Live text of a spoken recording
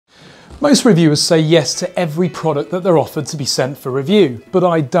Most reviewers say yes to every product that they're offered to be sent for review, but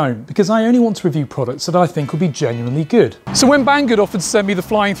I don't, because I only want to review products that I think will be genuinely good. So when Banggood offered to send me the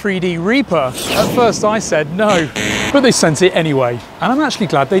Flying3D Reaper, at first I said no, but they sent it anyway, and I'm actually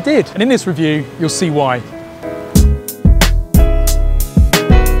glad they did. And in this review, you'll see why.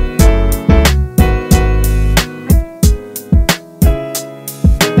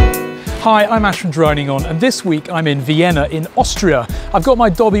 Hi, I'm Ash from DroningON, and this week I'm in Vienna in Austria. I've got my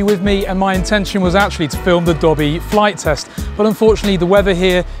Dobby with me, and my intention was actually to film the Dobby flight test, but unfortunately the weather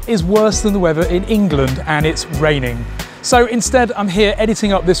here is worse than the weather in England, and it's raining. So instead I'm here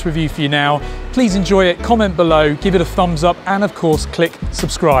editing up this review for you now. Please enjoy it, comment below, give it a thumbs up, and of course click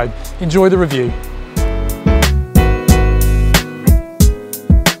subscribe. Enjoy the review.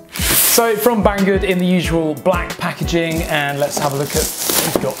 So from Banggood in the usual black packaging, and let's have a look at what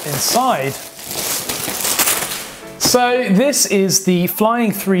we've got inside. So this is the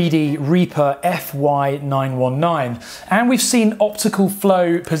Flying3D Reaper FY919, and we've seen optical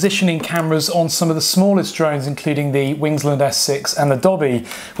flow positioning cameras on some of the smallest drones, including the Wingsland S6 and the Dobby,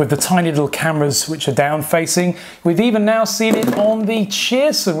 with the tiny little cameras which are down facing. We've even now seen it on the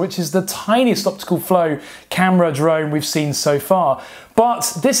Cheerson, which is the tiniest optical flow camera drone we've seen so far.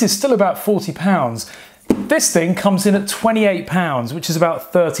 But this is still about £40. This thing comes in at £28, which is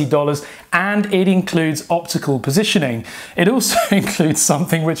about $30, and it includes optical positioning. It also includes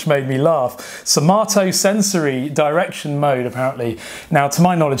something which made me laugh: somatosensory direction mode, apparently. Now, to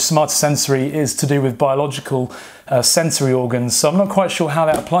my knowledge, somatosensory is to do with biological sensory organs, so I'm not quite sure how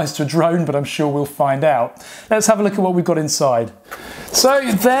that applies to a drone, but I'm sure we'll find out. Let's have a look at what we've got inside.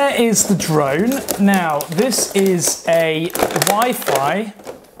 So there is the drone. Now, this is a Wi-Fi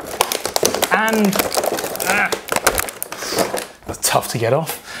and that's tough to get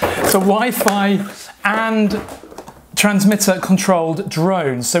off. It's a Wi-Fi and transmitter controlled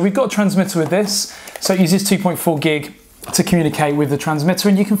drone. So we've got a transmitter with this. So it uses 2.4 gig to communicate with the transmitter,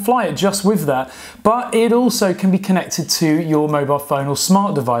 and you can fly it just with that. But it also can be connected to your mobile phone or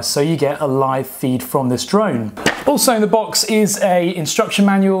smart device, so you get a live feed from this drone. Also in the box is a instruction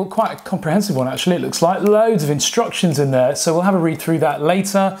manual, quite a comprehensive one actually, it looks like. Loads of instructions in there, so we'll have a read through that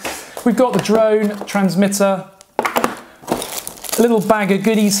later. We've got the drone, transmitter, a little bag of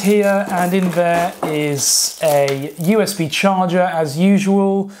goodies here, and in there is a USB charger as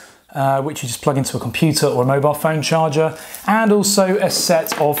usual, which you just plug into a computer or a mobile phone charger, and also a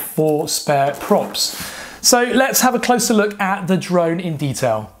set of 4 spare props. So let's have a closer look at the drone in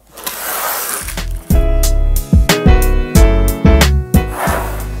detail.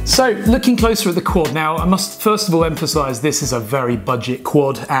 So looking closer at the quad now, I must first of all emphasise this is a very budget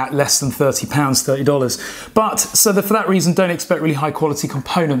quad at less than £30, $30. But so for that reason, don't expect really high quality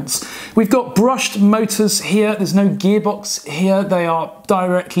components. We've got brushed motors here. There's no gearbox here. They are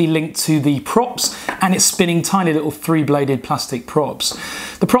directly linked to the props, and it's spinning tiny little 3-bladed plastic props.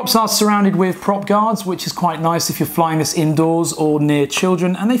 The props are surrounded with prop guards, which is quite nice if you're flying this indoors or near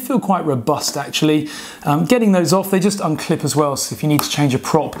children, and they feel quite robust actually. Getting those off, they just unclip as well, so if you need to change a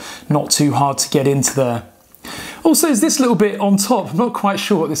prop, not too hard to get into there. Also, is this little bit on top, I'm not quite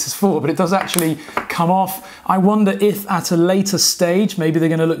sure what this is for, but it does actually come off. I wonder if at a later stage, maybe they're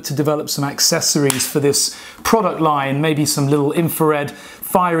going to look to develop some accessories for this product line, maybe some little infrared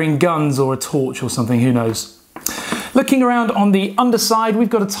firing guns or a torch or something, who knows. Looking around on the underside, we've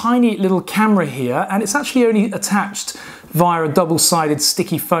got a tiny little camera here, and it's actually only attached via a double-sided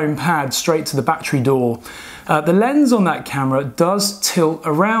sticky foam pad straight to the battery door. The lens on that camera does tilt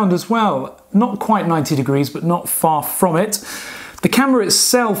around as well. Not quite 90 degrees, but not far from it. The camera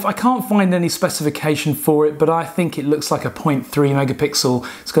itself, I can't find any specification for it, but I think it looks like a 0.3 megapixel.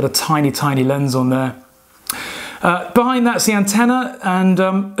 It's got a tiny, tiny lens on there. Behind that's the antenna, and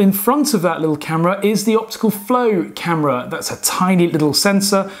in front of that little camera is the optical flow camera. That's a tiny little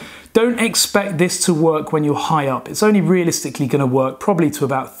sensor. Don't expect this to work when you're high up. It's only realistically going to work probably to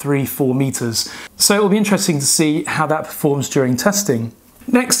about 3-4 meters. So it'll be interesting to see how that performs during testing.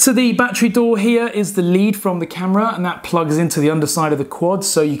 Next to the battery door here is the lead from the camera, and that plugs into the underside of the quad,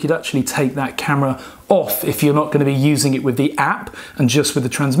 so you could actually take that camera off if you're not going to be using it with the app and just with the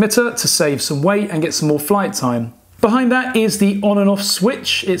transmitter, to save some weight and get some more flight time. Behind that is the on and off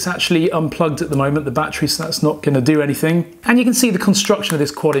switch. It's actually unplugged at the moment, the battery, so that's not going to do anything. And you can see the construction of this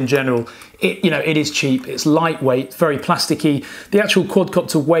quad in general. It is cheap, it's lightweight, very plasticky. The actual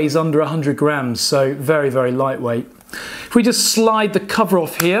quadcopter weighs under 100 grams, so very, very lightweight. If we just slide the cover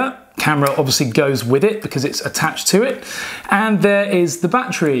off here, camera obviously goes with it because it's attached to it. And there is the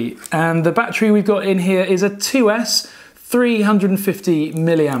battery. And the battery we've got in here is a 2S, 350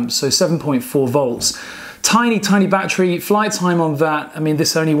 milliamps, so 7.4 volts. Tiny, tiny battery, flight time on that, I mean,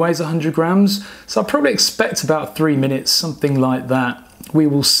 this only weighs 100 grams, so I'll probably expect about 3 minutes, something like that. We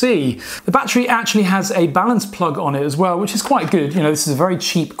will see. The battery actually has a balance plug on it as well, which is quite good. You know, this is a very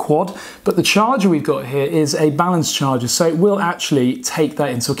cheap quad, but the charger we've got here is a balance charger, so it will actually take that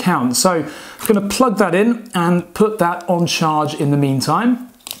into account. So I'm going to plug that in and put that on charge in the meantime.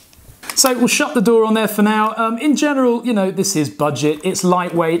 So we'll shut the door on there for now. In general, you know, this is budget, it's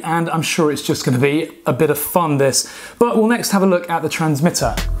lightweight, and I'm sure it's just going to be a bit of fun, this. But we'll next have a look at the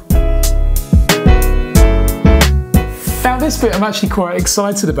transmitter. Now this bit I'm actually quite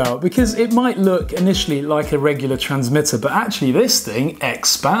excited about because it might look initially like a regular transmitter, but actually this thing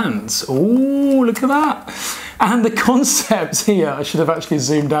expands. Oh, look at that. And the concept here, I should have actually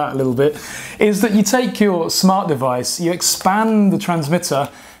zoomed out a little bit, is that you take your smart device, you expand the transmitter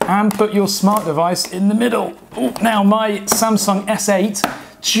and put your smart device in the middle. Ooh, now my Samsung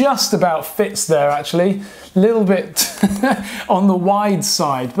S8 just about fits there actually. A little bit on the wide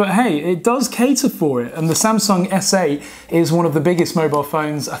side, but hey, it does cater for it. And the Samsung S8 is one of the biggest mobile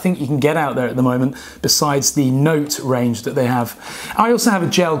phones I think you can get out there at the moment, besides the Note range that they have. I also have a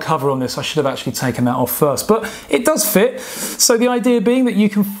gel cover on this. I should have actually taken that off first, but it does fit. So the idea being that you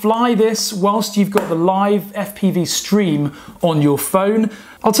can fly this whilst you've got the live FPV stream on your phone.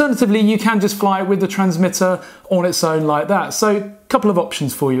 Alternatively, you can just fly it with the transmitter on its own like that. So a couple of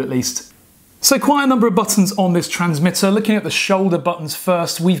options for you at least. So quite a number of buttons on this transmitter. Looking at the shoulder buttons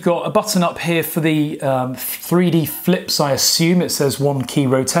first, we've got a button up here for the 3D flips, I assume. It says one key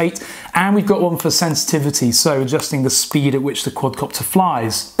rotate. And we've got one for sensitivity, so adjusting the speed at which the quadcopter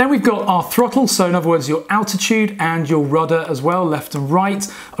flies. Then we've got our throttle, so in other words, your altitude and your rudder as well, left and right.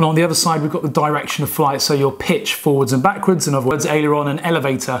 And on the other side, we've got the direction of flight, so your pitch forwards and backwards, in other words, aileron and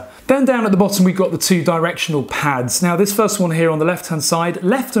elevator. Then down at the bottom, we've got the two directional pads. Now this first one here on the left-hand side,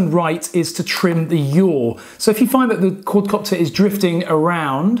 left and right is to trim the yaw. So if you find that the quadcopter is drifting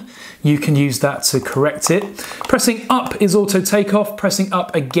around, you can use that to correct it. Pressing up is auto takeoff, pressing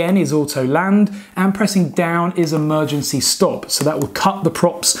up again is auto land, and pressing down is emergency stop. So that will cut the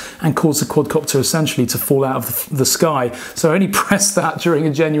props and cause the quadcopter essentially to fall out of the sky. So only press that during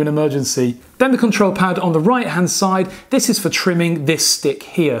a genuine emergency. Then the control pad on the right hand side, this is for trimming this stick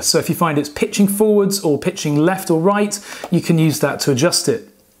here. So if you find it's pitching forwards or pitching left or right, you can use that to adjust it.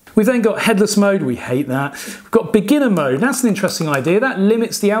 We've then got headless mode, we hate that. We've got beginner mode, that's an interesting idea. That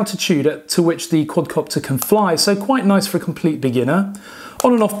limits the altitude to which the quadcopter can fly, so quite nice for a complete beginner.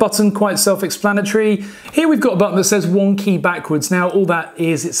 On and off button, quite self-explanatory. Here we've got a button that says one key backwards. Now all that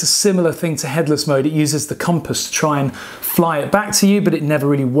is, it's a similar thing to headless mode. It uses the compass to try and fly it back to you, but it never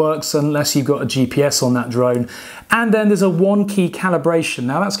really works unless you've got a GPS on that drone. And then there's a one key calibration.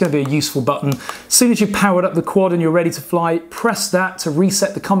 Now that's going to be a useful button. As soon as you've powered up the quad and you're ready to fly, press that to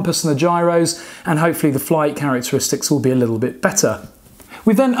reset the compass and the gyros, and hopefully the flight characteristics will be a little bit better.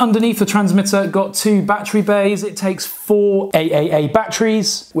 We've then underneath the transmitter got two battery bays. It takes 4 AAA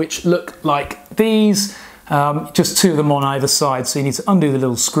batteries, which look like these, just 2 of them on either side. So you need to undo the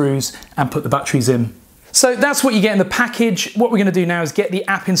little screws and put the batteries in. So that's what you get in the package. What we're going to do now is get the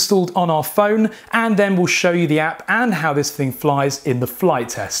app installed on our phone, and then we'll show you the app and how this thing flies in the flight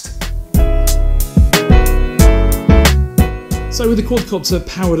test. So with the quadcopter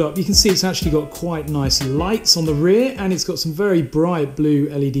powered up, you can see it's actually got quite nice lights on the rear, and it's got some very bright blue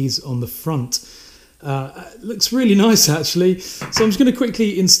LEDs on the front. Looks really nice actually. So I'm just going to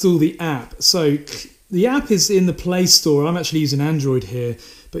quickly install the app. So the app is in the Play Store. I'm actually using Android here,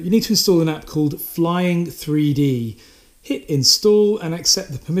 but you need to install an app called Flying3D. Hit install and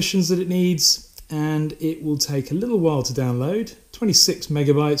accept the permissions that it needs, and it will take a little while to download. 26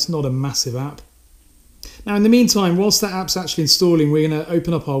 megabytes, not a massive app. Now in the meantime, whilst that app's actually installing, we're going to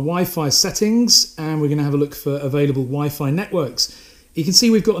open up our Wi-Fi settings and we're going to have a look for available Wi-Fi networks. You can see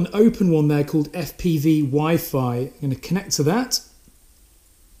we've got an open one there called FPV Wi-Fi. I'm going to connect to that.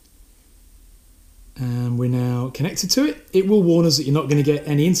 And we're now connected to it. It will warn us that you're not going to get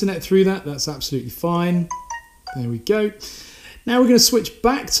any internet through that. That's absolutely fine. There we go. Now we're going to switch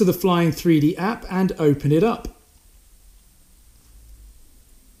back to the Flying3D app and open it up.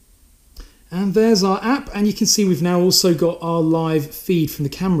 And there's our app, and you can see we've now also got our live feed from the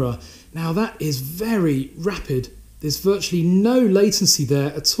camera. Now that is very rapid. There's virtually no latency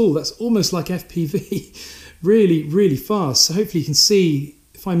there at all. That's almost like FPV. Really, really fast. So hopefully you can see,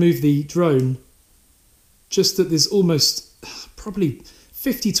 if I move the drone, just that there's almost probably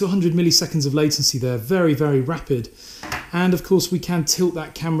 50 to 100 milliseconds of latency there. Very, very rapid. And of course we can tilt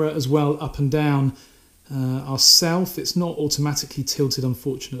that camera as well up and down ourselves. It's not automatically tilted,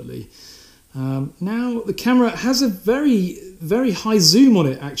 unfortunately. Now the camera has a very, very high zoom on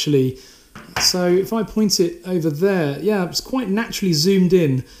it actually. So if I point it over there, yeah, it's quite naturally zoomed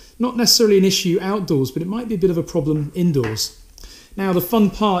in. Not necessarily an issue outdoors, but it might be a bit of a problem indoors. Now the fun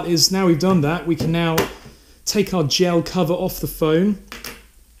part is, now we've done that, we can now take our gel cover off the phone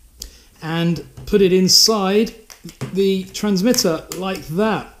and put it inside the transmitter like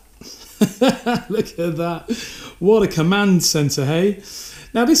that. Look at that. What a command center, hey?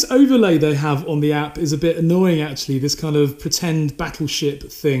 Now this overlay they have on the app is a bit annoying actually, this kind of pretend battleship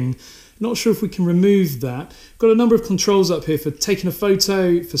thing. Not sure if we can remove that. Got a number of controls up here for taking a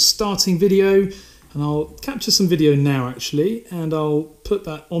photo, for starting video, and I'll capture some video now actually, and I'll put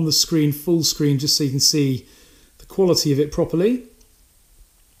that on the screen, full screen, just so you can see the quality of it properly.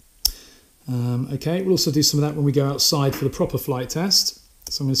 Okay, we'll also do some of that when we go outside for the proper flight test.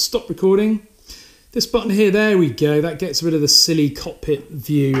 So I'm going to stop recording. This button here, there we go, that gets rid of the silly cockpit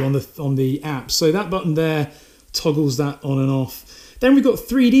view on the app. So that button there toggles that on and off. Then we've got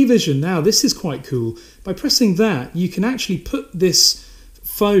 3D vision. Now this is quite cool. By pressing that, you can actually put this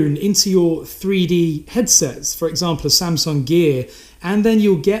phone into your 3D headsets, for example a Samsung Gear, and then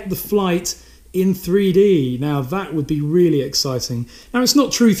you'll get the flight in 3D. Now that would be really exciting. Now it's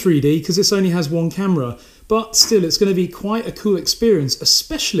not true 3D because this only has one camera, but still it's going to be quite a cool experience,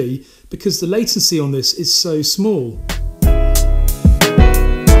 especially because the latency on this is so small.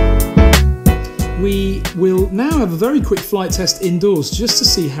 We will now have a very quick flight test indoors just to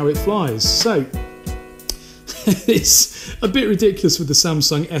see how it flies. So it's a bit ridiculous with the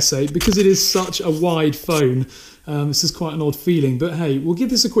Samsung S8 because it is such a wide phone. This is quite an odd feeling, but hey, we'll give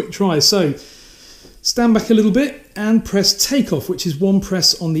this a quick try. So stand back a little bit and press takeoff, which is one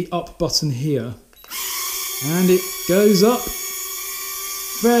press on the up button here. And it goes up.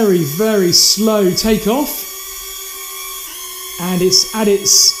 Very, very slow takeoff. And it's at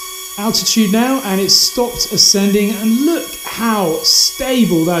its altitude now, and it's stopped ascending, and look how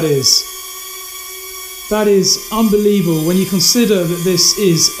stable that is. That is unbelievable when you consider that this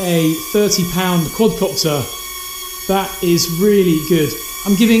is a 30-pound quadcopter. That is really good.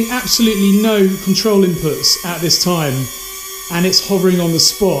 I'm giving absolutely no control inputs at this time, and it's hovering on the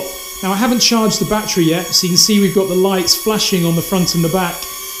spot. Now I haven't charged the battery yet, so you can see we've got the lights flashing on the front and the back.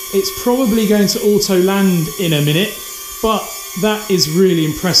 It's probably going to auto land in a minute, but that is really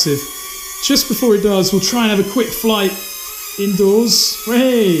impressive. Just before it does, we'll try and have a quick flight indoors.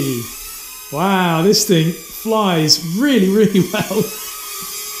 Hey! Wow, this thing flies really, really well.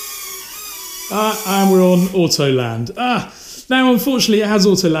 And we're on auto land. Now, unfortunately, it has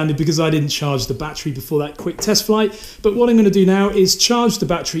auto landed because I didn't charge the battery before that quick test flight. But what I'm going to do now is charge the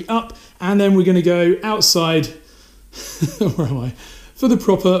battery up, and then we're going to go outside. Where am I? For the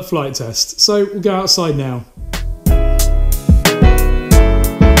proper flight test. So we'll go outside now.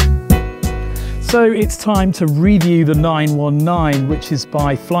 So it's time to review the 919, which is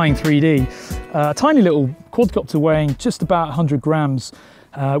by Flying3D. A tiny little quadcopter weighing just about 100 grams,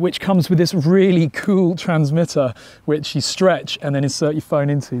 which comes with this really cool transmitter, which you stretch and then insert your phone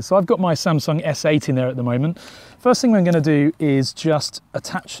into. So I've got my Samsung S8 in there at the moment. First thing I'm going to do is just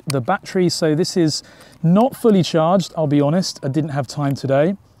attach the battery. So this is not fully charged, I'll be honest. I didn't have time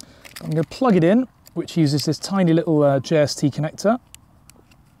today. I'm going to plug it in, which uses this tiny little JST connector.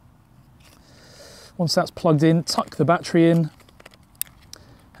 Once that's plugged in, tuck the battery in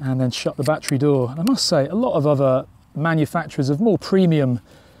and then shut the battery door. And I must say, a lot of other manufacturers of more premium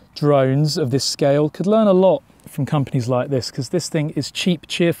drones of this scale could learn a lot from companies like this, because this thing is cheap,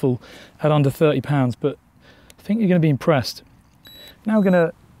 cheerful at under £30, but I think you're going to be impressed. Now we're going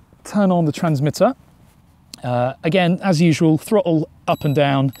to turn on the transmitter. Again, as usual, throttle up and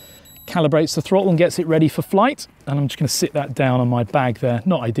down, calibrates the throttle and gets it ready for flight. And I'm just going to sit that down on my bag there.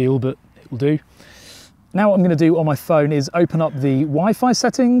 Not ideal, but it will do. Now what I'm going to do on my phone is open up the Wi-Fi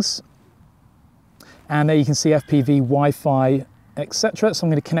settings, and there you can see FPV, Wi-Fi, etc. So I'm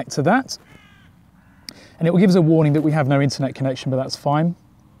going to connect to that, and it will give us a warning that we have no internet connection, but that's fine.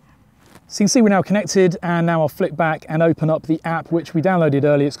 So you can see we're now connected, and now I'll flick back and open up the app which we downloaded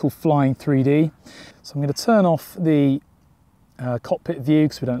earlier. It's called Flying3D. So I'm going to turn off the cockpit view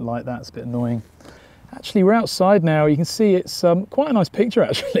because we don't like that, it's a bit annoying. Actually, we're outside now. You can see it's quite a nice picture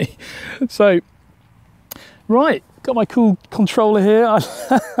actually. So right, got my cool controller here.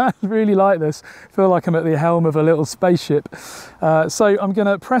 I really like this. Feel like I'm at the helm of a little spaceship. So I'm going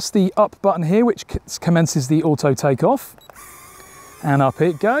to press the up button here, which commences the auto takeoff. And up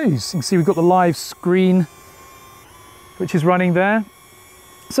it goes. You can see we've got the live screen, which is running there.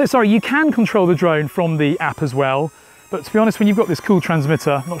 So sorry, you can control the drone from the app as well. But to be honest, when you've got this cool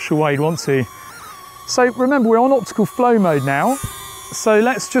transmitter, I'm not sure why you'd want to. So remember, we're on optical flow mode now. So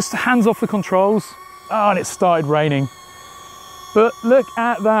let's just hands off the controls. Oh, and it started raining. But look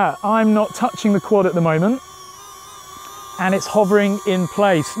at that. I'm not touching the quad at the moment, and it's hovering in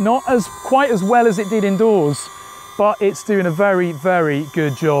place. Not quite as well as it did indoors, but it's doing a very, very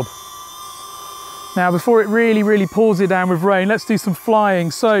good job. Now, before it really pours it down with rain, let's do some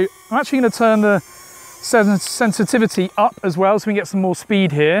flying. So I'm actually going to turn the sensitivity up as well so we can get some more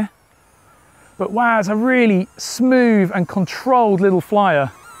speed here. But wow, it's a really smooth and controlled little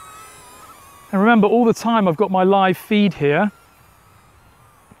flyer. And remember, all the time I've got my live feed here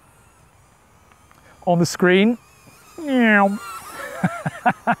on the screen. Now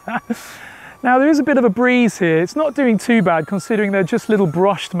there is a bit of a breeze here. It's not doing too bad considering they're just little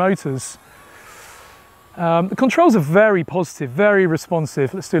brushed motors. The controls are very positive, very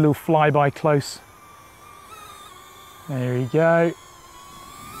responsive. Let's do a little flyby close. There we go.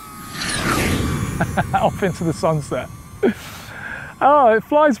 Off into the sunset. Oh, it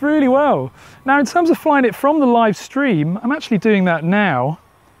flies really well. Now, in terms of flying it from the live stream, I'm actually doing that now.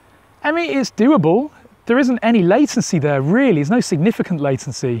 I mean, it's doable. There isn't any latency there, really. There's no significant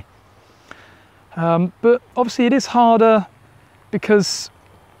latency. But obviously it is harder because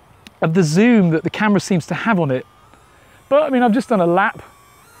of the zoom that the camera seems to have on it. But I mean, I've just done a lap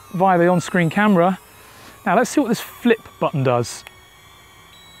via the on-screen camera. Now let's see what this flip button does.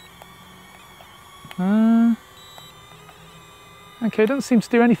 Okay, it doesn't seem to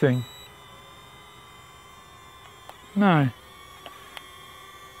do anything. No.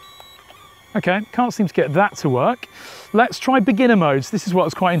 Okay, can't seem to get that to work. Let's try beginner modes. This is what I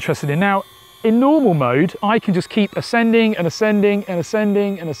was quite interested in. Now, in normal mode, I can just keep ascending and ascending and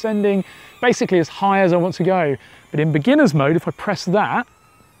ascending and ascending, basically as high as I want to go. But in beginner's mode, if I press that,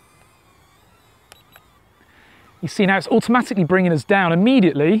 you see now it's automatically bringing us down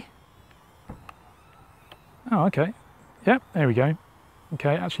immediately. Oh, okay. Yep, there we go.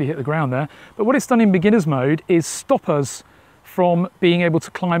 Okay, actually hit the ground there. But what it's done in beginner's mode is stop us from being able to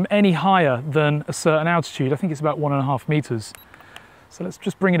climb any higher than a certain altitude. I think it's about 1.5 meters. So let's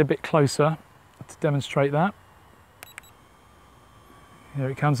just bring it a bit closer to demonstrate that. Here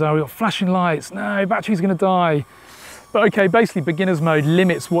it comes. Oh, we've got flashing lights. No, battery's going to die. But okay, basically beginner's mode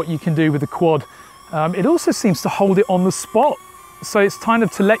limits what you can do with the quad. It also seems to hold it on the spot. So it's kind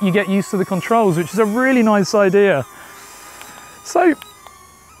of to let you get used to the controls, which is a really nice idea. So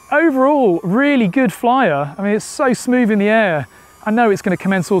overall, really good flyer. I mean, it's so smooth in the air. I know it's going to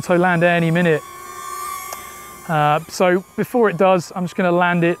commence auto land any minute. So before it does, I'm just going to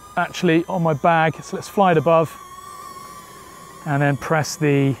land it actually on my bag. So let's fly it above and then press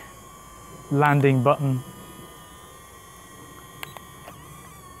the landing button.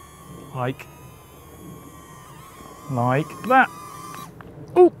 Like that.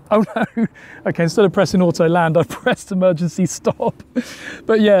 Ooh, oh no. Okay, instead of pressing auto land, I pressed emergency stop.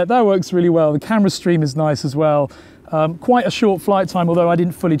 But yeah, that works really well. The camera stream is nice as well. Quite a short flight time, although I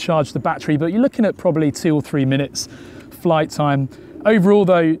didn't fully charge the battery, but you're looking at probably 2 or 3 minutes flight time. Overall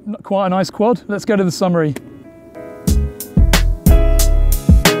though, quite a nice quad. Let's go to the summary.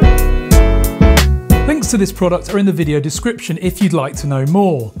 Links to this product are in the video description if you'd like to know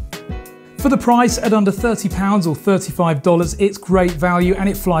more. For the price, at under £30 or $35, it's great value and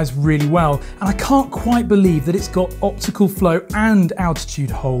it flies really well. And I can't quite believe that it's got optical flow and altitude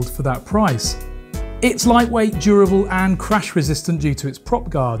hold for that price. It's lightweight, durable and crash resistant due to its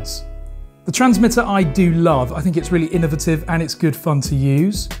prop guards. The transmitter I do love. I think it's really innovative and it's good fun to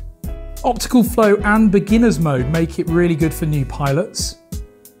use. Optical flow and beginner's mode make it really good for new pilots.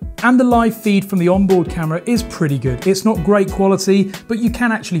 And the live feed from the onboard camera is pretty good. It's not great quality, but you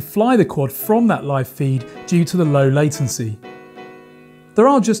can actually fly the quad from that live feed due to the low latency. There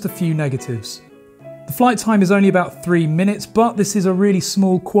are just a few negatives. The flight time is only about 3 minutes, but this is a really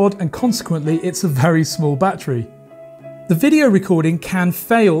small quad and consequently it's a very small battery. The video recording can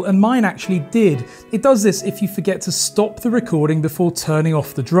fail, and mine actually did. It does this if you forget to stop the recording before turning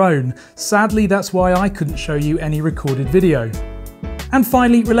off the drone. Sadly, that's why I couldn't show you any recorded video. And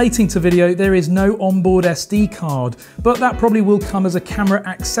finally, relating to video, there is no onboard SD card, but that probably will come as a camera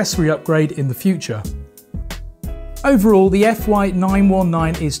accessory upgrade in the future. Overall, the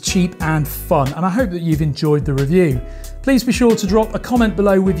FY919 is cheap and fun, and I hope that you've enjoyed the review. Please be sure to drop a comment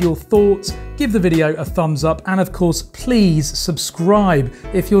below with your thoughts, give the video a thumbs up, and of course, please subscribe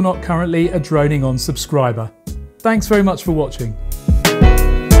if you're not currently a DroningON subscriber. Thanks very much for watching.